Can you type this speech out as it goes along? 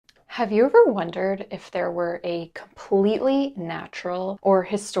Have you ever wondered if there were a completely natural or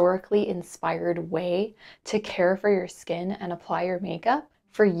historically inspired way to care for your skin and apply your makeup?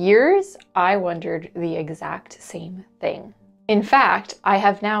 For years, I wondered the exact same thing. In fact, I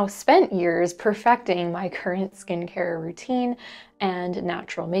have now spent years perfecting my current skincare routine and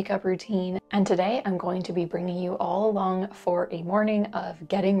natural makeup routine, and today I'm going to be bringing you all along for a morning of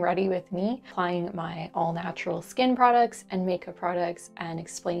getting ready with me, applying my all-natural skin products and makeup products, and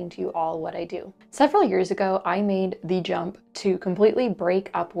explaining to you all what I do. Several years ago, I made the jump to completely break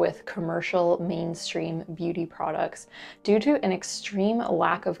up with commercial mainstream beauty products due to an extreme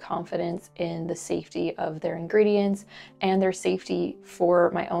lack of confidence in the safety of their ingredients and their safety for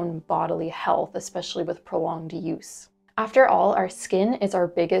my own bodily health, especially with prolonged use. After all, our skin is our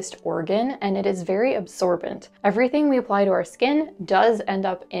biggest organ and it is very absorbent. Everything we apply to our skin does end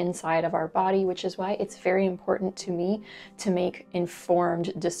up inside of our body, which is why it's very important to me to make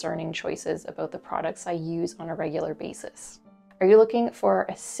informed, discerning choices about the products I use on a regular basis. Are you looking for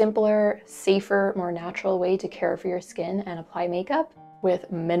a simpler, safer, more natural way to care for your skin and apply makeup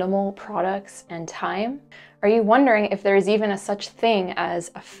with minimal products and time? Are you wondering if there is even a such thing as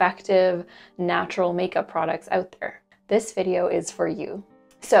effective natural makeup products out there? This video is for you.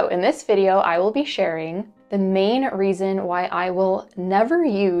 So in this video, I will be sharing the main reason why I will never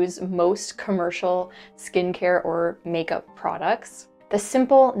use most commercial skincare or makeup products, the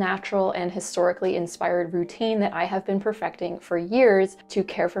simple, natural, and historically inspired routine that I have been perfecting for years to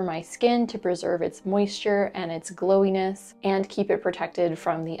care for my skin, to preserve its moisture and its glowiness, and keep it protected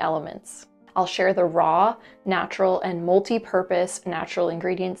from the elements. I'll share the raw, natural, and multi-purpose natural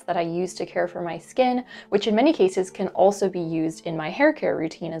ingredients that I use to care for my skin, which in many cases can also be used in my hair care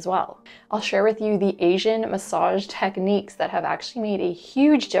routine as well. I'll share with you the Asian massage techniques that have actually made a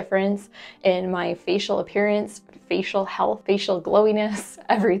huge difference in my facial appearance, facial health, facial glowiness,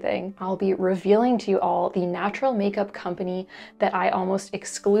 everything. I'll be revealing to you all the natural makeup company that I almost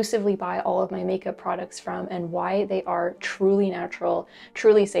exclusively buy all of my makeup products from and why they are truly natural,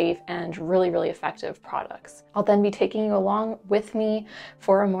 truly safe, and really effective products. I'll then be taking you along with me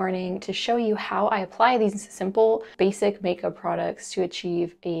for a morning to show you how I apply these simple, basic makeup products to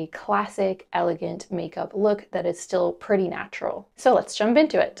achieve a classic, elegant makeup look that is still pretty natural. So let's jump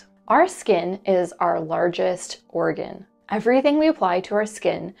into it. Our skin is our largest organ. Everything we apply to our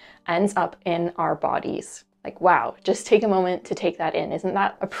skin ends up in our bodies. Like, wow, just take a moment to take that in. Isn't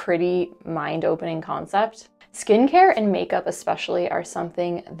that a pretty mind-opening concept? Skincare and makeup especially are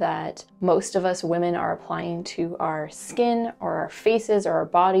something that most of us women are applying to our skin or our faces or our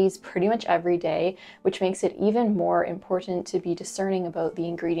bodies pretty much every day, which makes it even more important to be discerning about the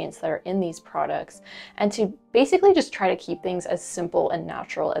ingredients that are in these products and to basically just try to keep things as simple and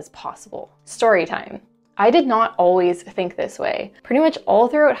natural as possible. Story time. I did not always think this way. Pretty much all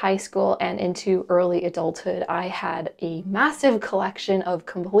throughout high school and into early adulthood, I had a massive collection of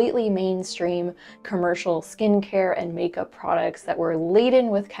completely mainstream commercial skincare and makeup products that were laden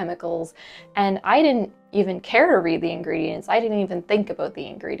with chemicals, and I didn't even care to read the ingredients. I didn't even think about the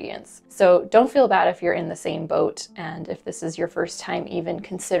ingredients. So don't feel bad if you're in the same boat and if this is your first time even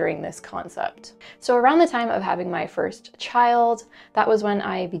considering this concept. So around the time of having my first child, that was when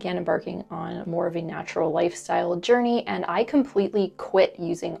I began embarking on more of a natural lifestyle journey, and I completely quit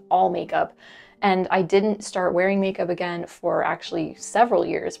using all makeup. And I didn't start wearing makeup again for actually several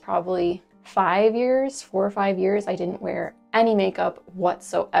years, probably 5 years, 4 or 5 years. I didn't wear any makeup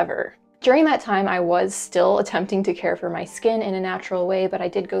whatsoever. During that time, I was still attempting to care for my skin in a natural way, but I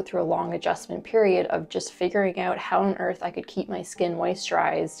did go through a long adjustment period of just figuring out how on earth I could keep my skin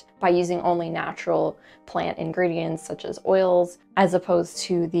moisturized by using only natural plant ingredients such as oils, as opposed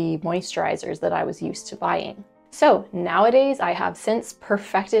to the moisturizers that I was used to buying. So nowadays, I have since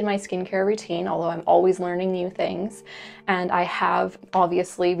perfected my skincare routine, although I'm always learning new things, and I have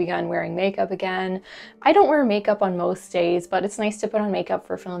obviously begun wearing makeup again. I don't wear makeup on most days, but it's nice to put on makeup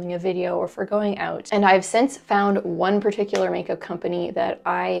for filming a video or for going out. And I've since found one particular makeup company that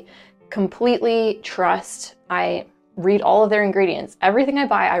I completely trust. I read all of their ingredients. Everything I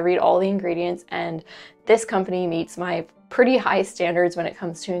buy, I read all the ingredients, and this company meets my pretty high standards when it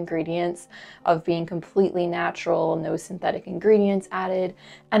comes to ingredients of being completely natural, no synthetic ingredients added,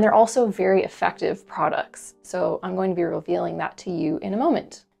 and they're also very effective products. So I'm going to be revealing that to you in a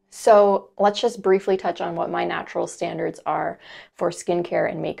moment. So let's just briefly touch on what my natural standards are for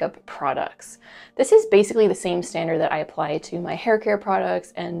skincare and makeup products. This is basically the same standard that I apply to my hair care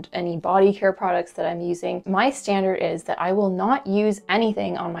products and any body care products that I'm using. My standard is that I will not use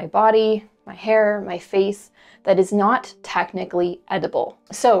anything on my body, my hair, my face, that is not technically edible.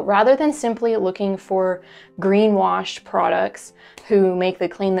 So rather than simply looking for greenwashed products who make the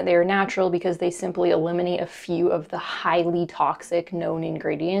claim that they are natural because they simply eliminate a few of the highly toxic known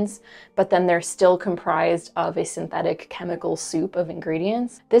ingredients, but then they're still comprised of a synthetic chemical soup of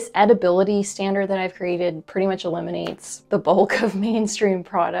ingredients. This edibility standard that I've created pretty much eliminates the bulk of mainstream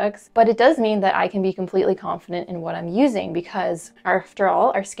products, but it does mean that I can be completely confident in what I'm using because, after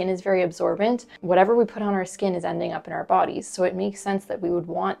all, our skin is very absorbent. Whatever we put on our skin is ending up in our bodies, so it makes sense that we would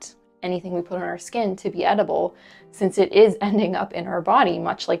want anything we put on our skin to be edible since it is ending up in our body,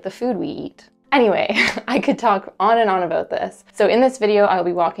 much like the food we eat. Anyway, I could talk on and on about this. So in this video, I'll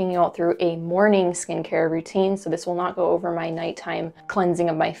be walking you all through a morning skincare routine. So this will not go over my nighttime cleansing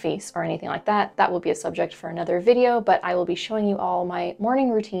of my face or anything like that. That will be a subject for another video, but I will be showing you all my morning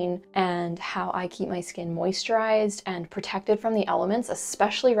routine and how I keep my skin moisturized and protected from the elements,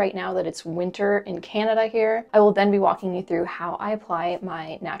 especially right now that it's winter in Canada here. I will then be walking you through how I apply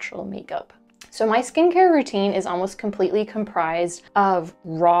my natural makeup. So my skincare routine is almost completely comprised of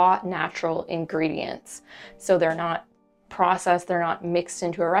raw natural ingredients. So they're not processed, they're not mixed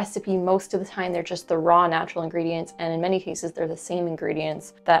into a recipe. Most of the time they're just the raw natural ingredients, and in many cases they're the same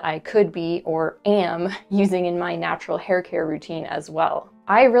ingredients that I could be or am using in my natural hair care routine as well.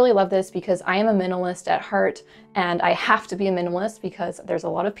 I really love this because I am a minimalist at heart, and I have to be a minimalist because there's a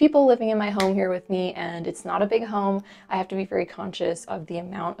lot of people living in my home here with me and it's not a big home. I have to be very conscious of the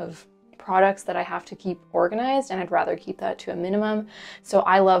amount of products that I have to keep organized, and I'd rather keep that to a minimum. So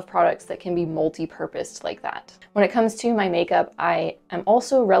I love products that can be multi-purposed like that. When it comes to my makeup, I am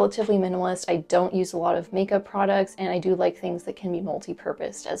also relatively minimalist. I don't use a lot of makeup products, and I do like things that can be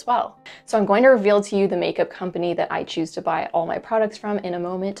multi-purposed as well. So I'm going to reveal to you the makeup company that I choose to buy all my products from in a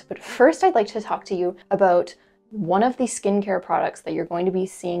moment, but first I'd like to talk to you about one of the skincare products that you're going to be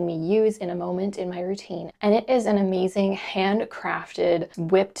seeing me use in a moment in my routine. And it is an amazing handcrafted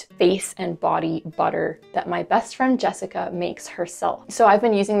whipped face and body butter that my best friend Jessica makes herself. So I've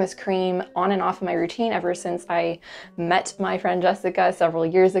been using this cream on and off in my routine ever since I met my friend Jessica several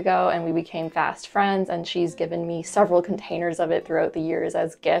years ago, and we became fast friends, and she's given me several containers of it throughout the years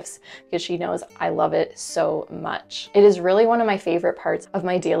as gifts because she knows I love it so much. It is really one of my favorite parts of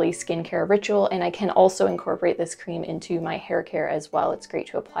my daily skincare ritual, and I can also incorporate this cream into my hair care as well. It's great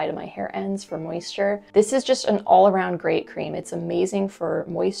to apply to my hair ends for moisture. This is just an all-around great cream. It's amazing for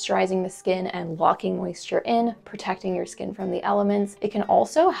moisturizing the skin and locking moisture in, protecting your skin from the elements. It can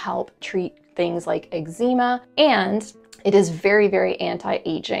also help treat things like eczema, and it is very, very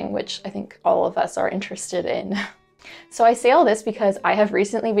anti-aging, which I think all of us are interested in. So I say all this because I have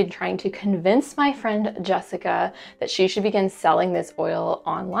recently been trying to convince my friend Jessica that she should begin selling this oil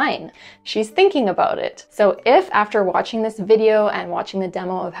online. She's thinking about it. So if after watching this video and watching the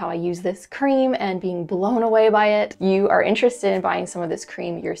demo of how I use this cream and being blown away by it, you are interested in buying some of this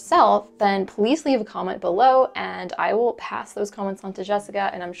cream yourself, then please leave a comment below and I will pass those comments on to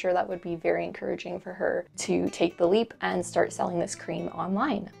Jessica, and I'm sure that would be very encouraging for her to take the leap and start selling this cream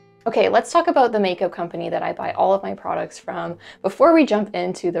online. Okay, let's talk about the makeup company that I buy all of my products from before we jump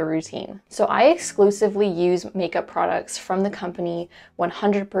into the routine. So I exclusively use makeup products from the company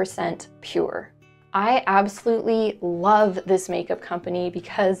 100% Pure. I absolutely love this makeup company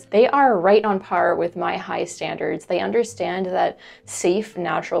because they are right on par with my high standards. They understand that safe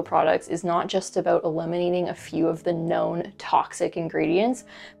natural products is not just about eliminating a few of the known toxic ingredients,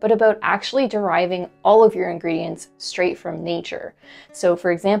 but about actually deriving all of your ingredients straight from nature. So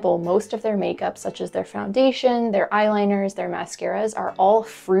for example, most of their makeup, such as their foundation, their eyeliners, their mascaras, are all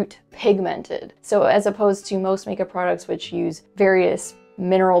fruit pigmented. So as opposed to most makeup products which use various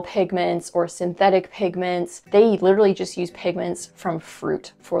mineral pigments or synthetic pigments, they literally just use pigments from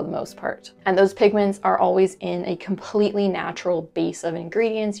fruit for the most part. And those pigments are always in a completely natural base of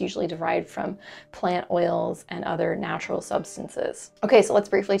ingredients, usually derived from plant oils and other natural substances. Okay, so let's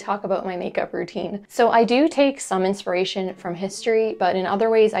briefly talk about my makeup routine. So I do take some inspiration from history, but in other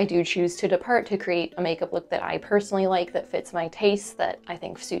ways I do choose to depart to create a makeup look that I personally like, that fits my taste, that I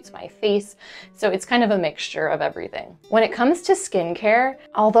think suits my face. So it's kind of a mixture of everything. When it comes to skincare,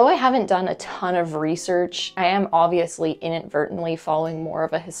 although I haven't done a ton of research, I am obviously inadvertently following more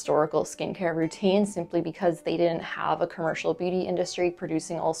of a historical skincare routine simply because they didn't have a commercial beauty industry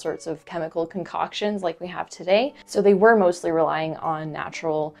producing all sorts of chemical concoctions like we have today. So they were mostly relying on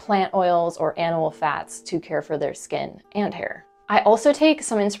natural plant oils or animal fats to care for their skin and hair. I also take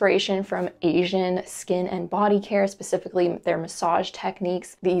some inspiration from Asian skin and body care, specifically their massage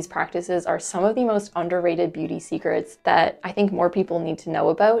techniques. These practices are some of the most underrated beauty secrets that I think more people need to know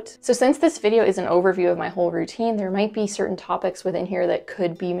about. So since this video is an overview of my whole routine, there might be certain topics within here that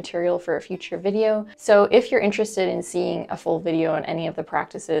could be material for a future video. So if you're interested in seeing a full video on any of the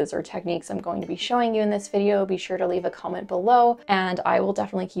practices or techniques I'm going to be showing you in this video, be sure to leave a comment below, and I will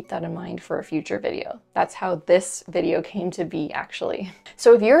definitely keep that in mind for a future video. That's how this video came to be, actually.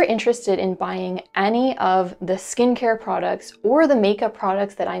 So if you're interested in buying any of the skincare products or the makeup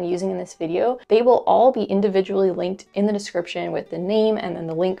products that I'm using in this video, they will all be individually linked in the description with the name and then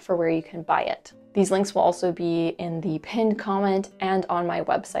the link for where you can buy it. These links will also be in the pinned comment and on my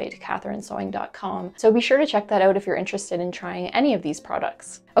website, catherinesewing.com. So be sure to check that out if you're interested in trying any of these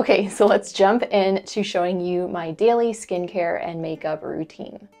products. Okay, so let's jump into showing you my daily skincare and makeup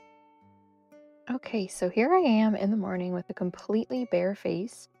routine. Okay, so here I am in the morning with a completely bare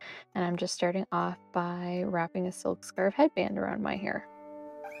face, and I'm just starting off by wrapping a silk scarf headband around my hair.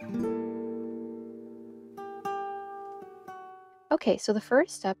 Okay, so the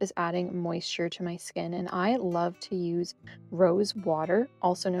first step is adding moisture to my skin, and I love to use rose water,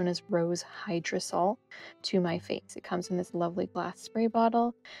 also known as rose hydrosol, to my face. It comes in this lovely glass spray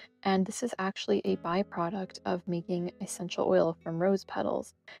bottle, and this is actually a byproduct of making essential oil from rose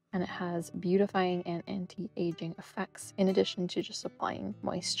petals, and it has beautifying and anti-aging effects in addition to just applying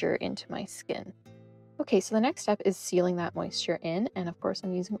moisture into my skin. Okay, so the next step is sealing that moisture in, and of course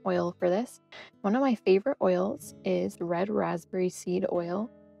I'm using oil for this. One of my favorite oils is red raspberry seed oil,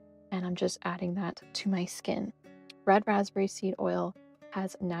 and I'm just adding that to my skin. Red raspberry seed oil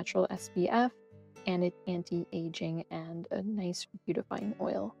has natural SPF, and it's anti-aging and a nice beautifying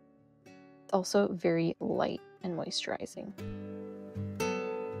oil. It's also very light and moisturizing.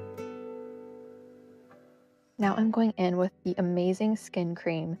 Now I'm going in with the amazing skin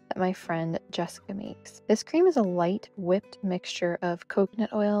cream that my friend Jessica makes. This cream is a light whipped mixture of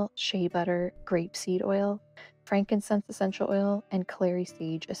coconut oil, shea butter, grapeseed oil, frankincense essential oil, and clary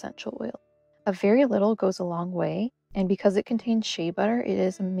sage essential oil. A very little goes a long way, and because it contains shea butter, it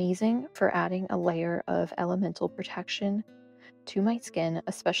is amazing for adding a layer of elemental protection to my skin,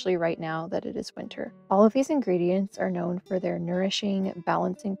 especially right now that it is winter. All of these ingredients are known for their nourishing,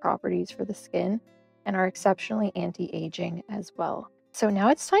 balancing properties for the skin, and are exceptionally anti-aging as well. So now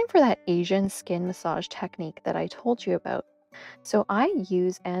it's time for that Asian skin massage technique that I told you about. So I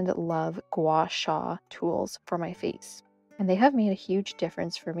use and love gua sha tools for my face, and they have made a huge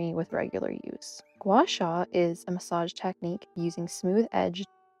difference for me with regular use. Gua sha is a massage technique using smooth-edged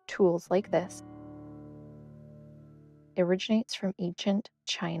tools like this. It originates from ancient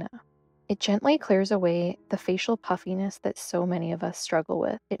China. It gently clears away the facial puffiness that so many of us struggle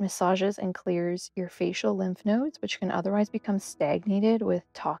with. It massages and clears your facial lymph nodes, which can otherwise become stagnated with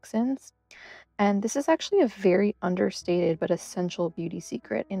toxins. And this is actually a very understated but essential beauty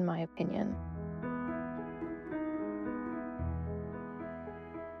secret, in my opinion.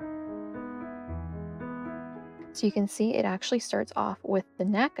 So you can see it actually starts off with the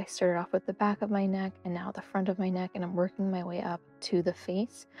neck. I started off with the back of my neck and now the front of my neck, and I'm working my way up to the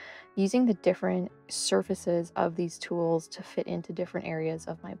face using the different surfaces of these tools to fit into different areas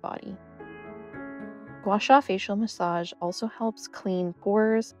of my body. Gua sha facial massage also helps clean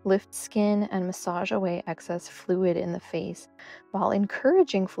pores, lift skin, and massage away excess fluid in the face, while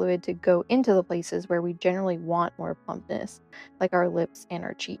encouraging fluid to go into the places where we generally want more plumpness, like our lips and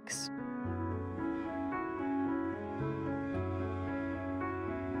our cheeks.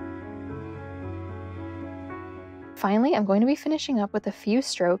 Finally, I'm going to be finishing up with a few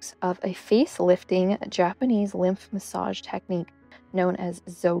strokes of a face-lifting Japanese lymph massage technique known as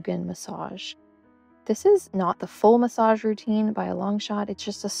Zogan massage. This is not the full massage routine by a long shot, it's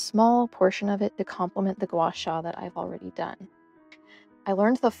just a small portion of it to complement the gua sha that I've already done. I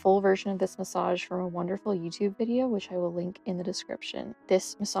learned the full version of this massage from a wonderful YouTube video, which I will link in the description.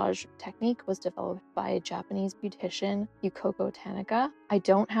 This massage technique was developed by a Japanese beautician, Yukoko Tanaka. I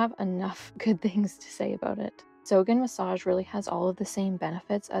don't have enough good things to say about it. Zogan massage really has all of the same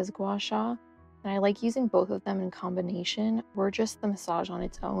benefits as gua sha, and I like using both of them in combination or just the massage on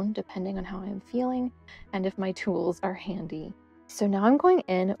its own, depending on how I'm feeling and if my tools are handy. So now I'm going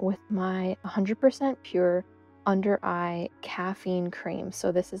in with my 100% pure under eye caffeine cream.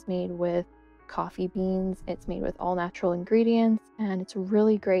 So this is made with coffee beans, it's made with all natural ingredients, and it's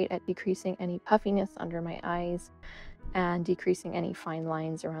really great at decreasing any puffiness under my eyes and decreasing any fine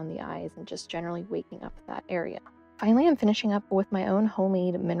lines around the eyes and just generally waking up that area. Finally, I'm finishing up with my own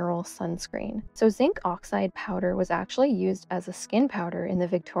homemade mineral sunscreen. So zinc oxide powder was actually used as a skin powder in the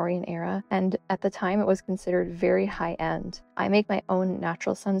Victorian era, and at the time it was considered very high-end. I make my own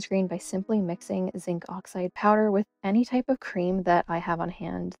natural sunscreen by simply mixing zinc oxide powder with any type of cream that I have on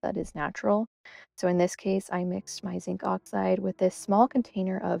hand that is natural. So in this case, I mixed my zinc oxide with this small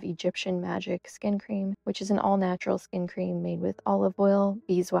container of Egyptian Magic skin cream, which is an all-natural skin cream made with olive oil,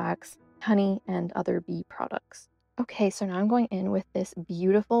 beeswax, honey, and other bee products. Okay, so now I'm going in with this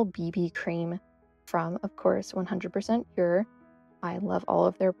beautiful BB cream from, of course, 100% Pure. I love all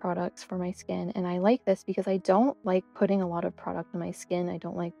of their products for my skin, and I like this because I don't like putting a lot of product on my skin. I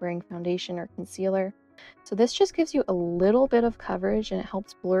don't like wearing foundation or concealer. So this just gives you a little bit of coverage and it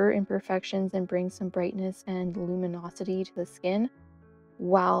helps blur imperfections and bring some brightness and luminosity to the skin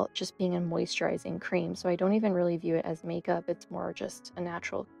while just being a moisturizing cream. So I don't even really view it as makeup. It's more just a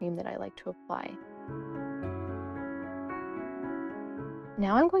natural cream that I like to apply.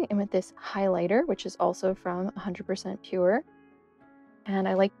 Now I'm going in with this highlighter, which is also from 100% Pure. And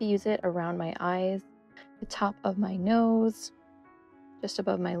I like to use it around my eyes, the top of my nose, just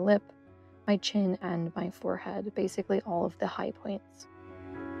above my lip, my chin, and my forehead, basically all of the high points.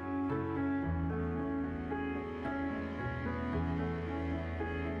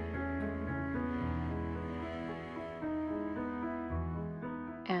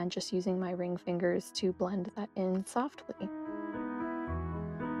 And just using my ring fingers to blend that in softly.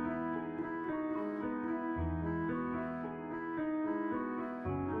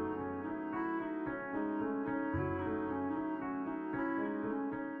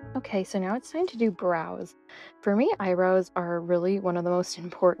 Okay, so now it's time to do brows. For me, eyebrows are really one of the most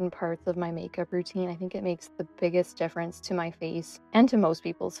important parts of my makeup routine. I think it makes the biggest difference to my face and to most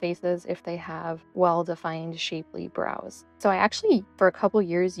people's faces if they have well-defined, shapely brows. So I actually, for a couple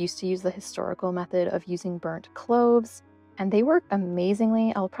years, used to use the historical method of using burnt cloves, and they work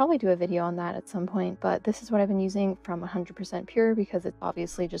amazingly. I'll probably do a video on that at some point, but this is what I've been using from 100% Pure because it's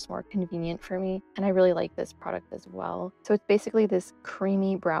obviously just more convenient for me, and I really like this product as well. So it's basically this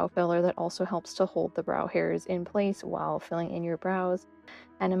creamy brow filler that also helps to hold the brow hairs in place while filling in your brows.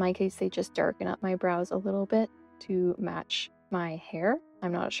 And in my case, they just darken up my brows a little bit to match my hair.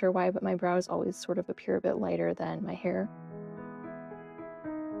 I'm not sure why, but my brows always sort of appear a bit lighter than my hair.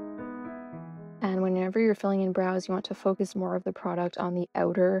 And whenever you're filling in brows, you want to focus more of the product on the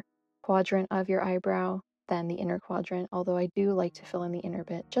outer quadrant of your eyebrow than the inner quadrant, although I do like to fill in the inner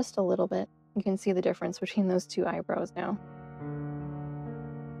bit just a little bit. You can see the difference between those two eyebrows now.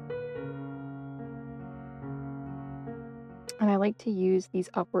 And I like to use these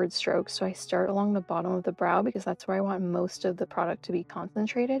upward strokes. So I start along the bottom of the brow because that's where I want most of the product to be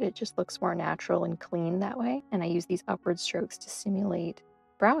concentrated. It just looks more natural and clean that way. And I use these upward strokes to simulate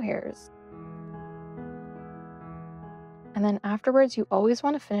brow hairs. And then afterwards, you always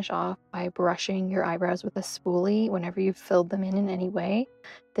want to finish off by brushing your eyebrows with a spoolie whenever you've filled them in any way.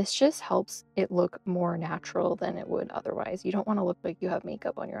 This just helps it look more natural than it would otherwise. You don't want to look like you have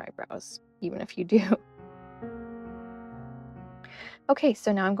makeup on your eyebrows, even if you do. Okay,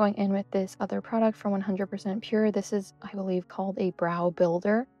 so now I'm going in with this other product from 100% Pure. This is, I believe, called a brow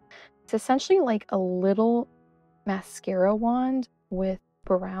builder. It's essentially like a little mascara wand with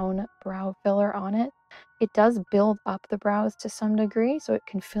brown brow filler on it. It does build up the brows to some degree, so it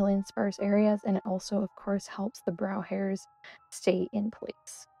can fill in sparse areas, and it also, of course, helps the brow hairs stay in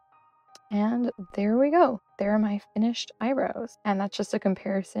place. And there we go. There are my finished eyebrows. And that's just a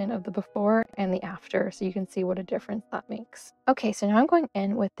comparison of the before and the after, so you can see what a difference that makes. Okay, so now I'm going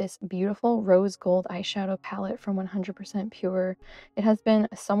in with this beautiful rose gold eyeshadow palette from 100% Pure. It has been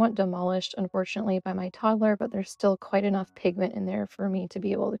somewhat demolished, unfortunately, by my toddler, but there's still quite enough pigment in there for me to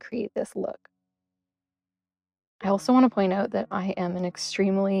be able to create this look. I also want to point out that I am an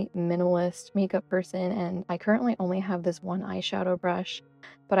extremely minimalist makeup person, and I currently only have this one eyeshadow brush,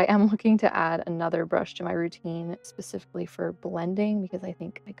 but I am looking to add another brush to my routine specifically for blending because I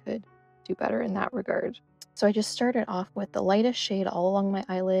think I could do better in that regard. So I just started off with the lightest shade all along my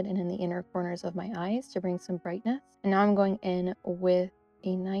eyelid and in the inner corners of my eyes to bring some brightness. And now I'm going in with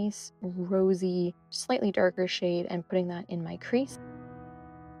a nice rosy, slightly darker shade and putting that in my crease.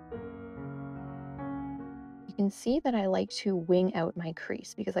 You can see that I like to wing out my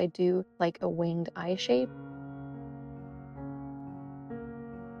crease because I do like a winged eye shape.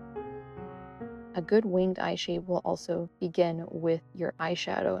 A good winged eye shape will also begin with your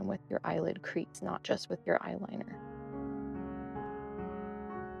eyeshadow and with your eyelid crease, not just with your eyeliner.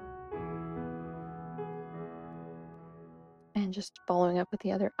 And just following up with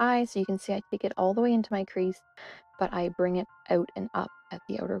the other eye, so you can see I take it all the way into my crease, but I bring it out and up at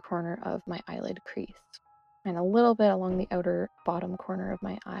the outer corner of my eyelid crease. and a little bit along the outer bottom corner of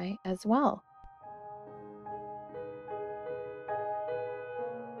my eye as well.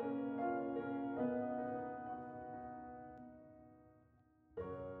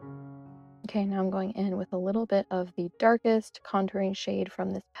 Okay, now I'm going in with a little bit of the darkest contouring shade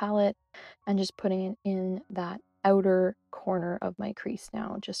from this palette and just putting it in that outer corner of my crease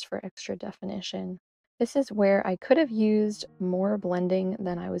now, just for extra definition. This is where I could have used more blending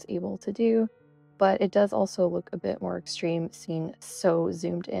than I was able to do, but it does also look a bit more extreme seen so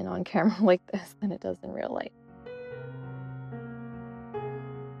zoomed in on camera like this than it does in real life.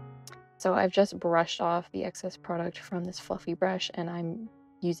 So I've just brushed off the excess product from this fluffy brush and I'm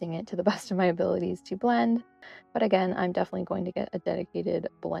using it to the best of my abilities to blend. But again, I'm definitely going to get a dedicated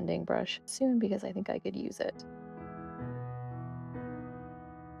blending brush soon because I think I could use it.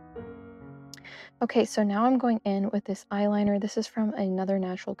 Okay, so now I'm going in with this eyeliner. This is from another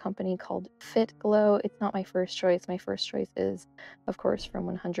natural company called Fit Glow. It's not my first choice. My first choice is, of course, from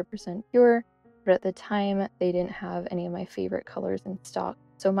 100% Pure, but at the time they didn't have any of my favorite colors in stock.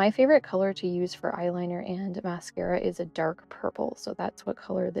 So my favorite color to use for eyeliner and mascara is a dark purple. So that's what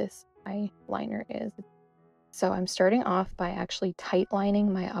color this eyeliner is. So I'm starting off by actually tight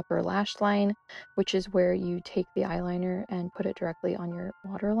lining my upper lash line, which is where you take the eyeliner and put it directly on your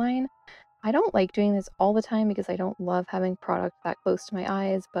waterline. I don't like doing this all the time because I don't love having product that close to my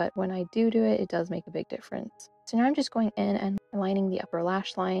eyes, but when I do it, it does make a big difference. So now I'm just going in and lining the upper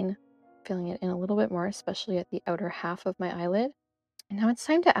lash line, filling it in a little bit more, especially at the outer half of my eyelid. And now it's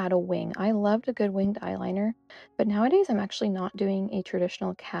time to add a wing. I loved a good winged eyeliner, but nowadays I'm actually not doing a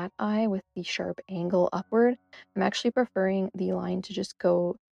traditional cat eye with the sharp angle upward. I'm actually preferring the line to just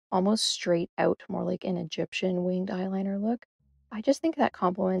go almost straight out, more like an Egyptian winged eyeliner look. I just think that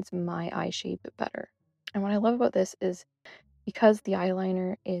complements my eye shape better. And what I love about this is because the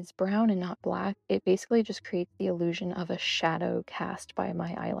eyeliner is brown and not black, it basically just creates the illusion of a shadow cast by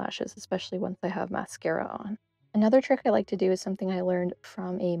my eyelashes, especially once I have mascara on. Another trick I like to do is something I learned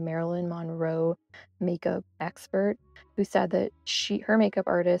from a Marilyn Monroe makeup expert who said that her makeup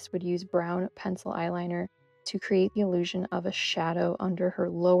artist would use brown pencil eyeliner to create the illusion of a shadow under her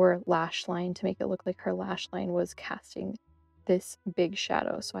lower lash line to make it look like her lash line was casting this big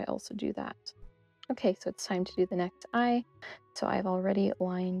shadow. So I also do that. Okay, so it's time to do the next eye. So I've already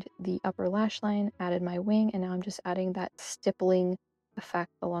lined the upper lash line, added my wing, and now I'm just adding that stippling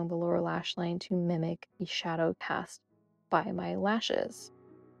effect along the lower lash line to mimic the shadow cast by my lashes.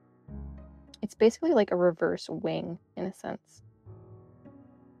 It's basically like a reverse wing in a sense.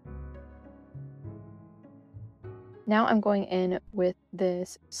 Now I'm going in with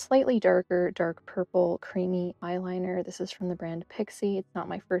this slightly darker, dark purple creamy eyeliner. This is from the brand Pixie. It's not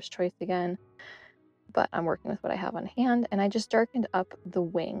my first choice again, but I'm working with what I have on hand, and I just darkened up the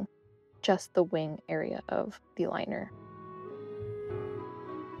wing, just the wing area of the liner.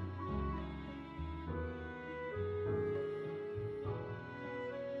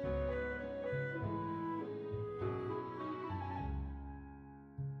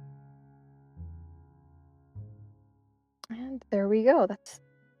 And there we go. That's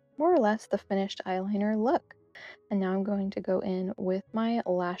more or less the finished eyeliner look. And now I'm going to go in with my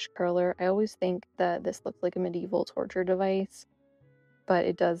lash curler. I always think that this looks like a medieval torture device, but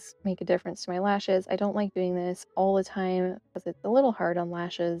it does make a difference to my lashes. I don't like doing this all the time because it's a little hard on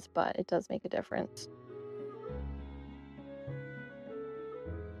lashes, but it does make a difference.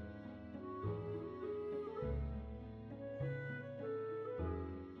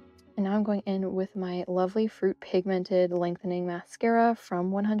 And now I'm going in with my lovely Fruit Pigmented Lengthening Mascara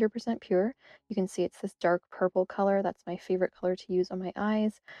from 100% Pure. You can see it's this dark purple color. That's my favorite color to use on my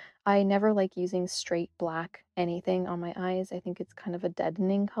eyes. I never like using straight black anything on my eyes. I think it's kind of a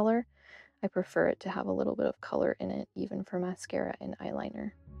deadening color. I prefer it to have a little bit of color in it, even for mascara and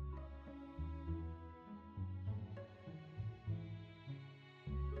eyeliner.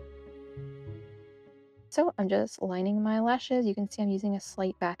 So I'm just lining my lashes. You can see I'm using a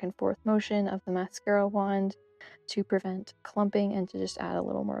slight back and forth motion of the mascara wand to prevent clumping and to just add a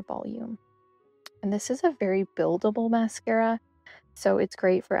little more volume. And this is a very buildable mascara, so it's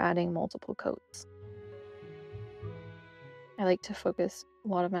great for adding multiple coats. I like to focus a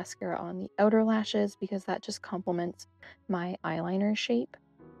lot of mascara on the outer lashes because that just complements my eyeliner shape.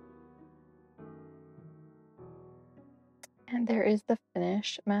 And there is the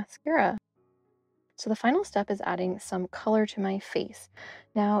finished mascara. So the final step is adding some color to my face.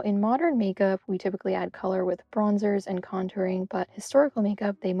 Now, in modern makeup, we typically add color with bronzers and contouring, but historical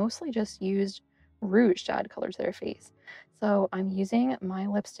makeup, they mostly just used rouge to add color to their face. So I'm using my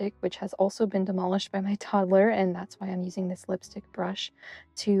lipstick, which has also been demolished by my toddler, and that's why I'm using this lipstick brush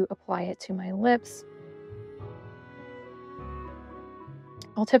to apply it to my lips.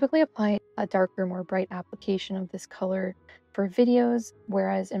 I'll typically apply a darker, more bright application of this color for videos,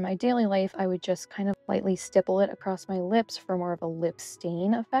 whereas in my daily life, I would just kind of lightly stipple it across my lips for more of a lip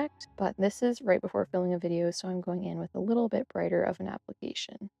stain effect. But this is right before filming a video, so I'm going in with a little bit brighter of an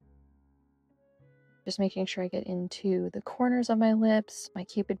application. Just making sure I get into the corners of my lips. My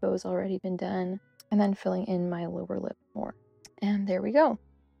cupid bow's already been done, and then filling in my lower lip more. And there we go.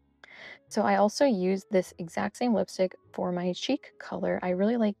 So I also use this exact same lipstick for my cheek color. I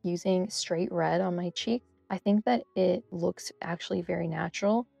really like using straight red on my cheek. I think that it looks actually very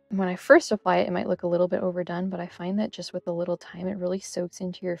natural. When I first apply it, it might look a little bit overdone, but I find that just with a little time, it really soaks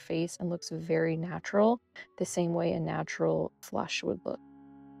into your face and looks very natural, the same way a natural flush would look.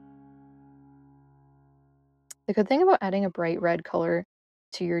 The good thing about adding a bright red color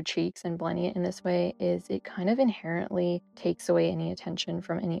to your cheeks and blending it in this way is it kind of inherently takes away any attention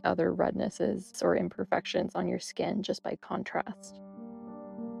from any other rednesses or imperfections on your skin just by contrast.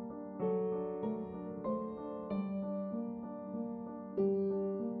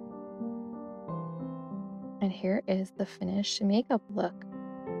 And here is the finished makeup look.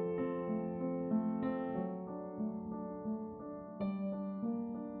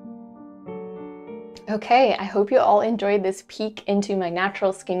 Okay, I hope you all enjoyed this peek into my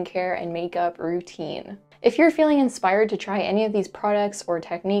natural skincare and makeup routine. If you're feeling inspired to try any of these products or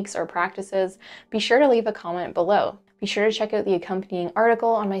techniques or practices, be sure to leave a comment below. Be sure to check out the accompanying article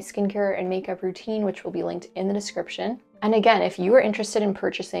on my skincare and makeup routine, which will be linked in the description. And again, if you are interested in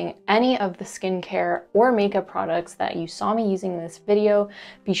purchasing any of the skincare or makeup products that you saw me using in this video,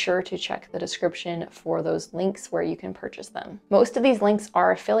 be sure to check the description for those links where you can purchase them. Most of these links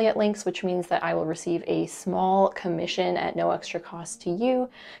are affiliate links, which means that I will receive a small commission at no extra cost to you.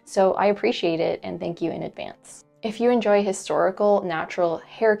 So I appreciate it and thank you in advance. If you enjoy historical, natural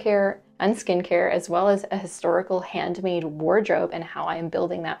hair care and skincare, as well as a historical handmade wardrobe and how I am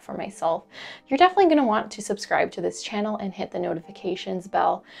building that for myself, you're definitely going to want to subscribe to this channel and hit the notifications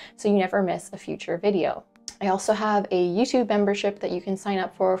bell so you never miss a future video. I also have a YouTube membership that you can sign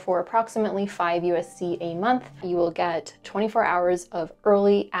up for approximately $5 a month. You will get 24 hours of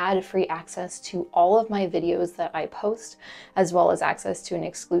early ad-free access to all of my videos that I post, as well as access to an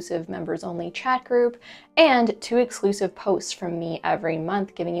exclusive members-only chat group and 2 exclusive posts from me every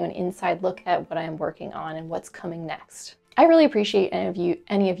month, giving you an inside look at what I am working on and what's coming next. I really appreciate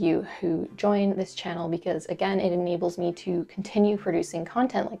any of you who join this channel because, again, it enables me to continue producing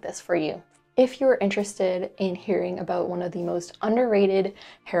content like this for you. If you're interested in hearing about one of the most underrated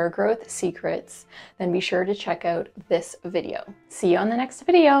hair growth secrets, then be sure to check out this video. See you on the next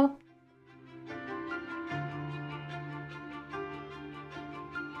video.